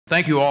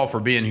Thank you all for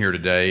being here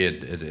today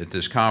at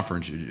this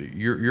conference.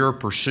 Your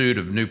pursuit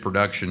of new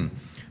production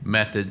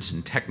methods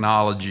and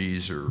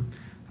technologies are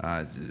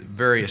a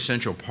very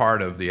essential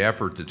part of the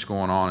effort that's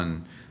going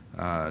on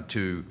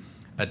to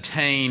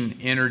attain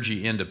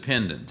energy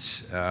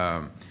independence,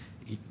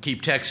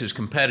 keep Texas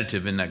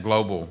competitive in that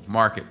global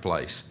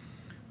marketplace.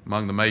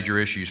 Among the major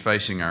issues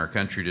facing our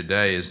country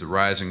today is the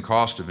rising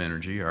cost of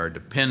energy, our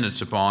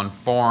dependence upon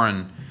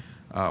foreign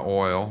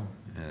oil.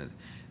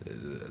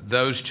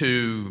 Those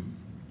two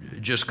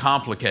just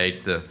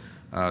complicate the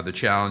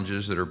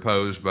challenges that are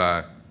posed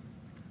by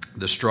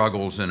the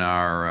struggles in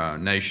our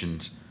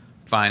nation's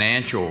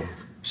financial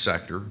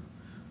sector,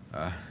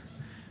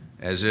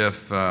 as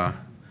if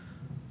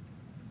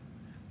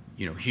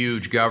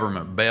huge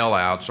government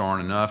bailouts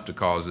aren't enough to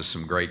cause us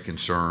some great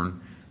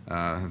concern.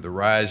 The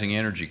rising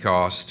energy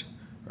costs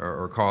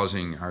are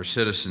causing our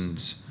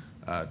citizens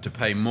to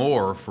pay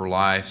more for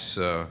life's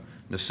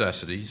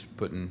necessities,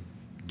 putting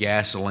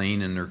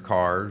gasoline in their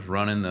cars,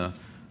 running the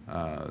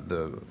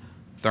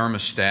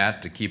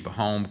thermostat to keep a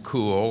home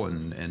cool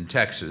in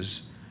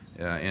Texas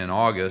in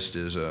August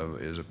is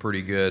a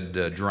pretty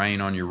good drain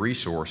on your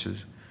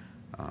resources.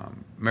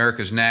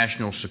 America's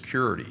national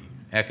security,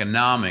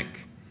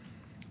 economic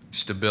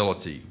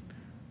stability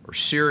are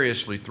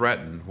seriously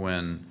threatened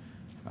when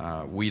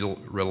we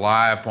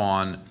rely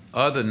upon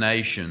other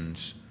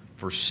nations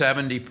for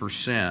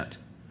 70%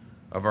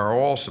 of our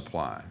oil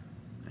supply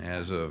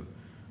as a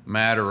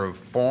matter of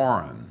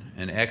foreign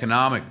and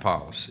economic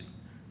policy.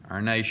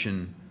 Our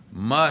nation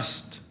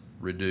must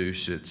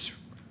reduce its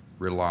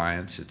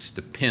reliance, its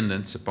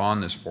dependence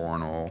upon this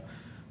foreign oil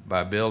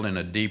by building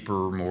a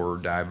deeper, more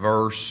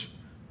diverse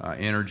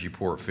energy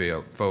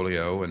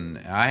portfolio, and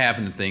I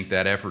happen to think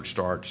that effort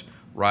starts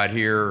right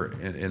here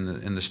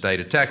in the state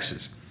of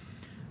Texas.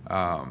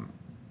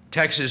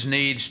 Texas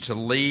needs to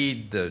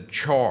lead the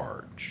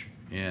charge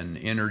in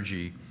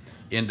energy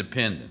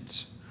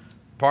independence,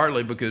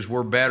 partly because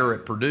we're better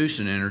at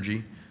producing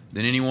energy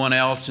than anyone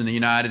else in the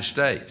United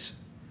States.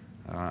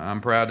 I'm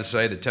proud to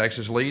say that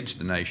Texas leads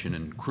the nation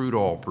in crude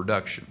oil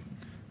production.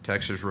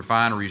 Texas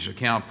refineries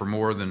account for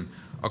more than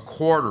a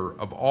quarter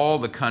of all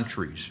the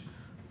country's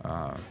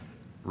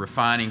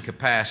refining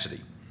capacity.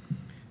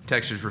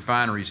 Texas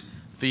refineries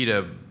feed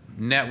a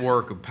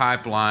network of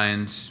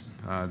pipelines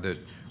that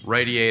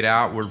radiate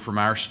outward from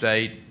our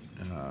state,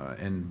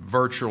 and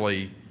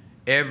virtually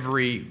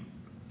every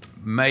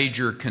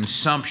major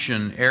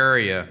consumption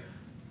area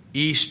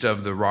east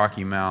of the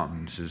Rocky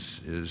Mountains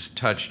is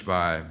touched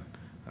by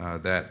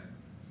that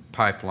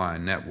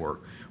pipeline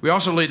network. We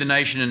also lead the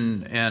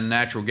nation in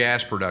natural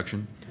gas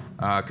production,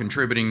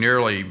 contributing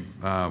nearly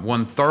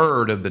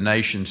 1/3 of the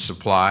nation's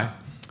supply.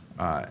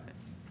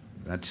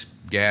 That's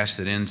gas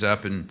that ends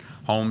up in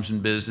homes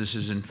and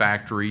businesses and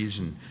factories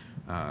and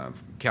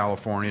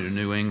California to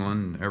New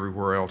England and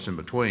everywhere else in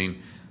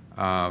between.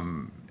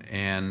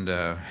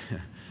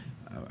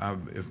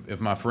 If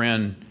my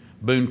friend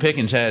Boone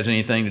Pickens has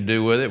anything to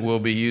do with it, we'll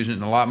be using it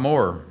in a lot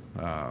more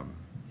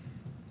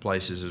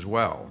places as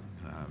well.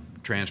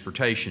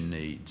 Transportation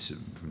needs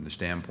from the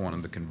standpoint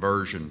of the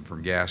conversion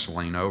from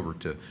gasoline over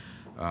to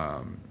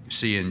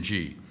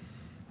CNG,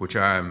 which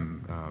I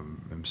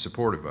am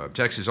supportive of.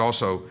 Texas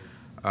also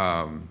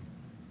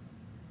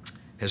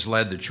has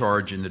led the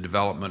charge in the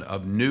development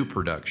of new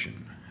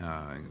production,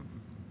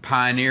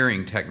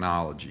 pioneering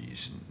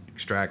technologies,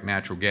 extract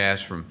natural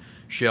gas from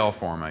shale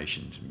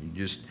formations.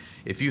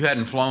 If you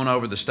hadn't flown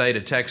over the state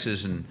of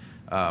Texas in,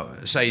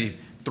 say,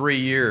 3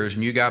 years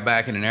and you got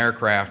back in an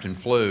aircraft and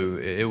flew,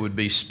 it would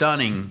be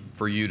stunning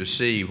for you to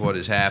see what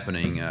is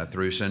happening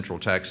through Central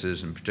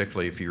Texas, and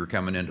particularly if you were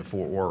coming into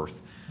Fort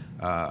Worth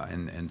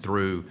and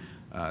through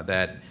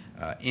that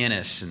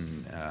Ennis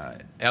and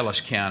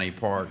Ellis County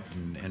part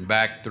and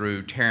back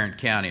through Tarrant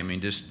County. I mean,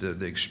 just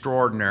the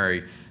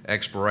extraordinary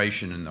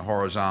exploration and the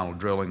horizontal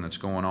drilling that's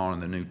going on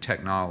and the new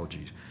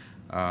technologies.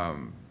 Not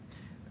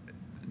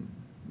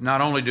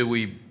only do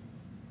we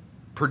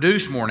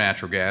produce more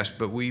natural gas,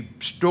 but we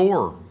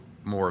store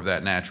more of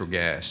that natural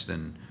gas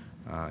than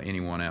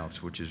anyone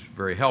else, which is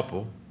very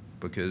helpful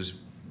because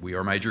we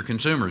are major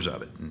consumers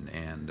of it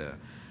in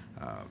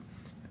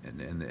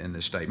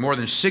the state. More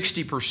than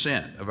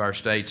 60% of our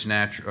state's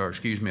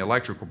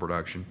electrical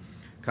production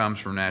comes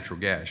from natural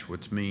gas,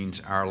 which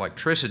means our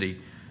electricity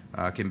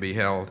can be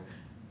held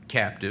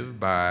captive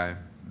by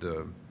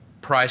the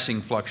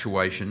pricing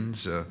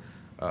fluctuations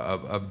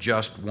of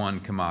just one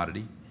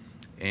commodity.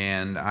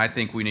 And I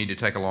think we need to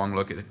take a long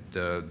look at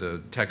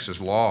the Texas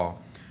law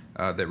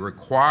that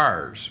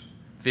requires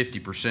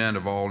 50%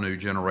 of all new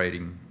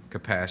generating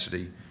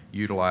capacity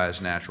utilize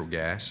natural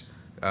gas.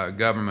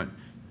 Government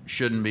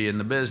shouldn't be in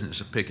the business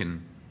of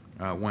picking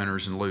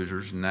winners and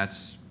losers, and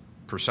that's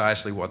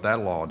precisely what that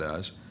law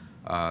does.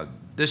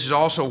 This is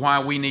also why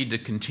we need to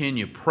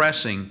continue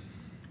pressing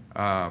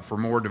for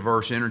more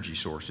diverse energy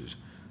sources.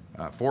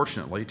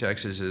 Fortunately,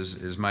 Texas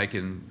is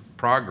making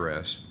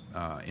progress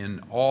in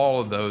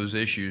all of those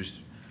issues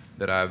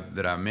that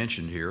I've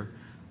mentioned here.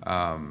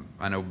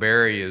 I know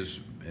Barry has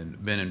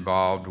been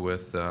involved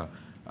with a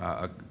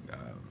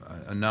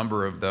a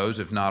number of those,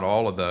 if not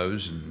all of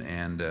those,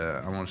 and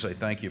I want to say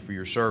thank you for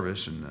your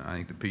service, and I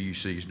think the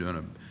PUC is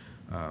doing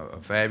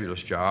a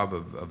fabulous job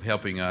of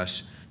helping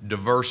us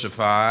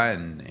diversify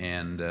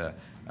and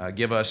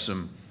give us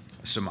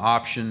some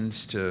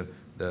options to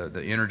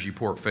the energy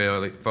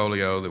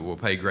portfolio that will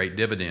pay great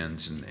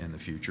dividends in the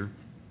future.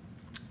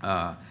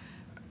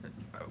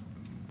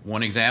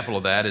 One example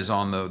of that is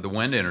on the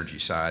wind energy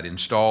side.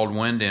 Installed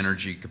wind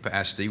energy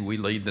capacity, we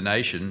lead the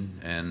nation,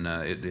 and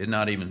it's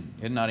not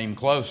even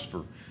close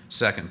for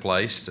second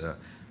place.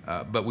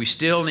 But we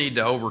still need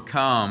to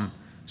overcome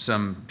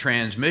some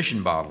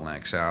transmission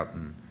bottlenecks out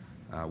in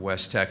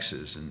West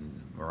Texas,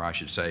 or I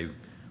should say,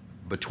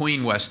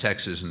 between West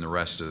Texas and the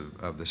rest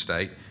of the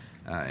state.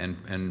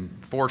 And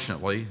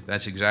fortunately,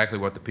 that's exactly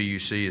what the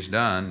PUC has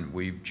done.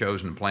 We've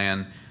chosen a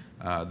plan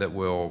that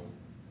will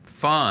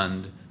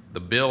fund the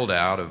build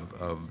out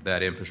of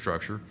that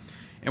infrastructure.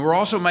 And we're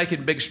also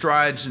making big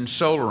strides in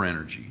solar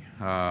energy,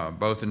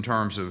 both in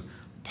terms of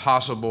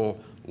possible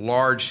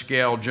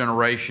large-scale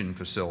generation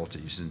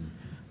facilities and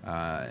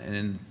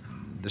in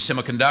the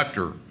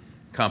semiconductor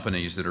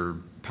companies that are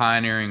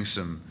pioneering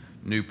some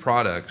new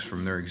products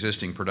from their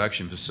existing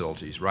production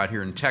facilities. Right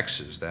here in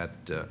Texas, that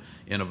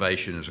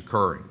innovation is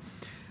occurring.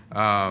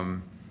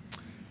 But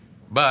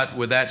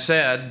with that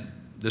said,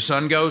 the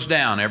sun goes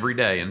down every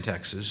day in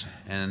Texas,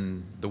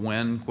 and the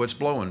wind quits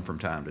blowing from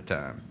time to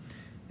time.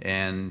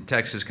 And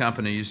Texas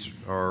companies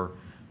are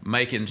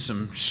making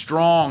some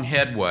strong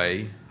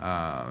headway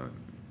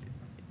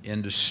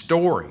into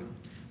storing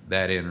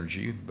that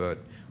energy, but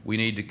we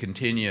need to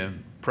continue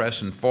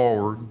pressing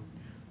forward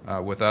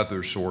with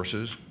other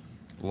sources,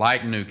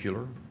 like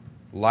nuclear,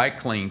 like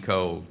clean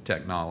coal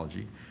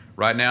technology.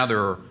 Right now,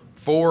 there are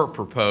 4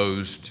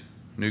 proposed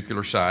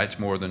nuclear sites,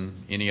 more than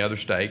any other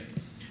state.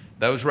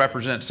 Those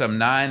represent some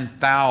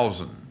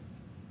 9,000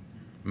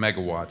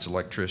 megawatts of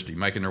electricity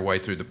making their way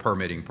through the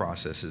permitting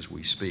process as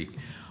we speak.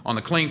 On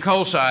the clean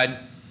coal side,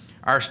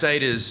 our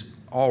state is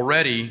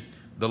already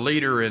the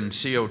leader in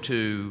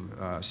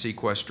CO2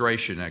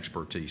 sequestration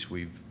expertise.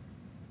 We've,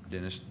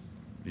 Dennis,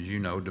 as you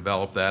know,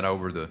 developed that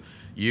over the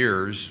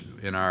years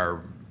in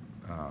our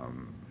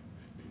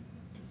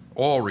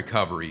oil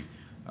recovery,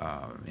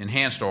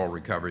 enhanced oil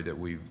recovery that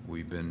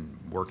we've been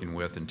working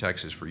with in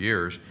Texas for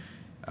years.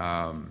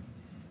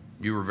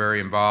 You were very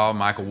involved.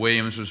 Michael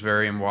Williams was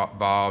very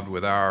involved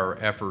with our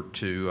effort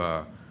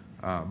to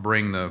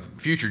bring the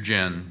Future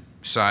Gen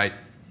site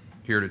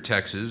here to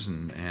Texas,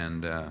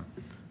 and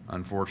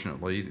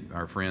unfortunately,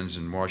 our friends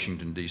in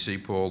Washington, D.C.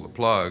 pulled the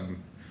plug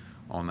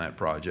on that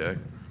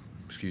project.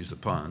 Excuse the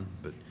pun,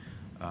 but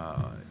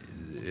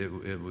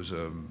it was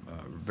a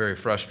very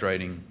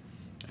frustrating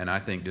and I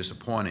think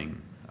disappointing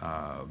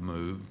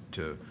move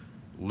to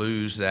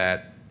lose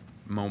that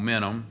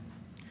momentum.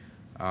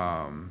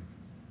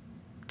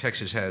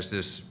 Texas has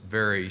this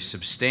very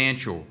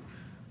substantial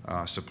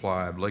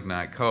supply of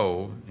lignite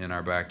coal in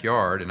our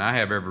backyard, and I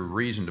have every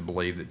reason to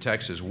believe that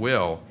Texas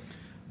will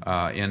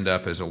end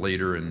up as a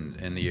leader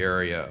in the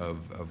area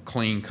of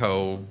clean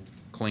coal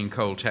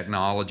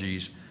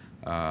technologies,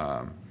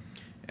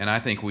 and I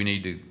think we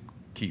need to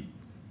keep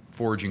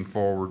forging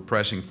forward,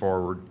 pressing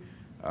forward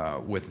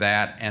with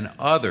that and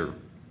other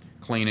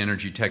clean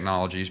energy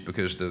technologies,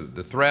 because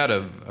the threat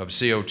of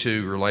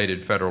CO2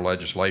 related federal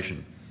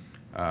legislation,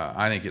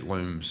 I think it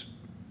looms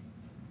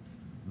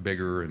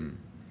bigger and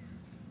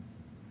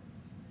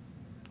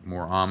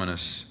more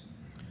ominous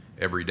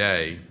every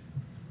day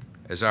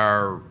as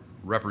our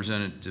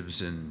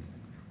representatives in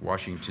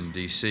Washington,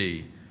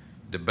 D.C.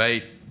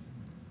 debate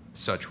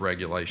such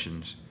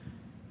regulations.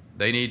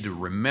 They need to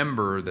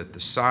remember that the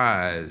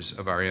size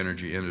of our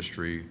energy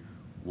industry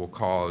will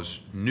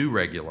cause new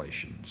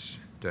regulations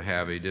to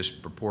have a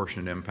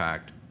disproportionate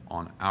impact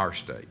on our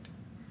state.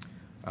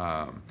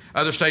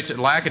 Other states that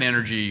lack an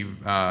energy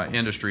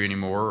industry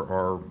anymore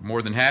are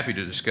more than happy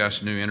to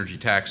discuss new energy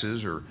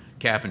taxes or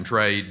cap and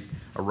trade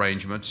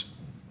arrangements,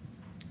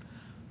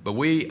 but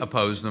we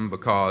oppose them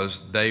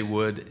because they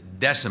would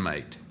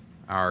decimate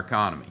our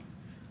economy.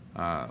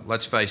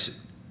 Let's face it,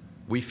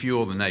 we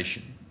fuel the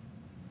nation.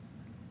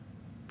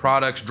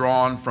 Products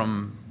drawn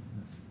from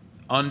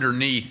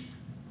underneath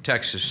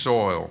Texas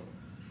soil,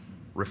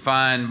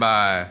 refined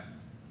by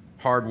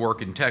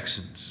hard-working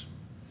Texans,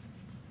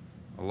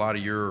 a lot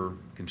of your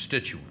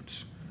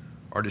constituents,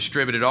 are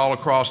distributed all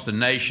across the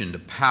nation to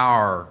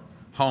power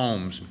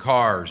homes and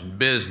cars and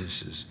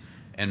businesses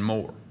and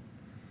more.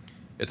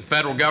 If the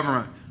federal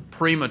government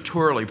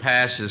prematurely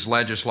passes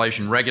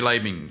legislation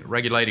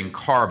regulating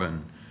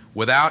carbon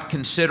without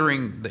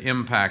considering the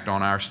impact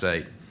on our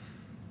state,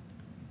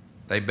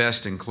 they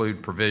best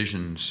include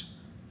provisions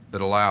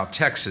that allow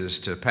Texas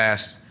to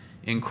pass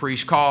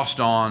increased cost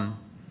on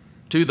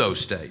to those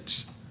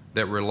states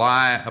that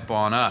rely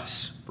upon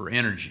us for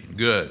energy,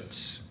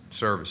 goods,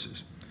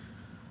 services.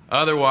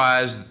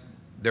 Otherwise,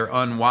 their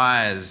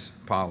unwise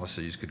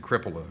policies could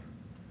cripple a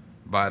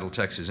vital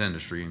Texas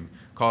industry and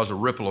cause a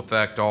ripple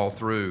effect all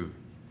through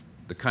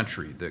the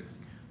country that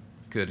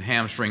could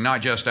hamstring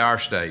not just our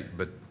state,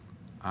 but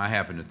I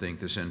happen to think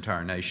this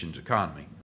entire nation's economy.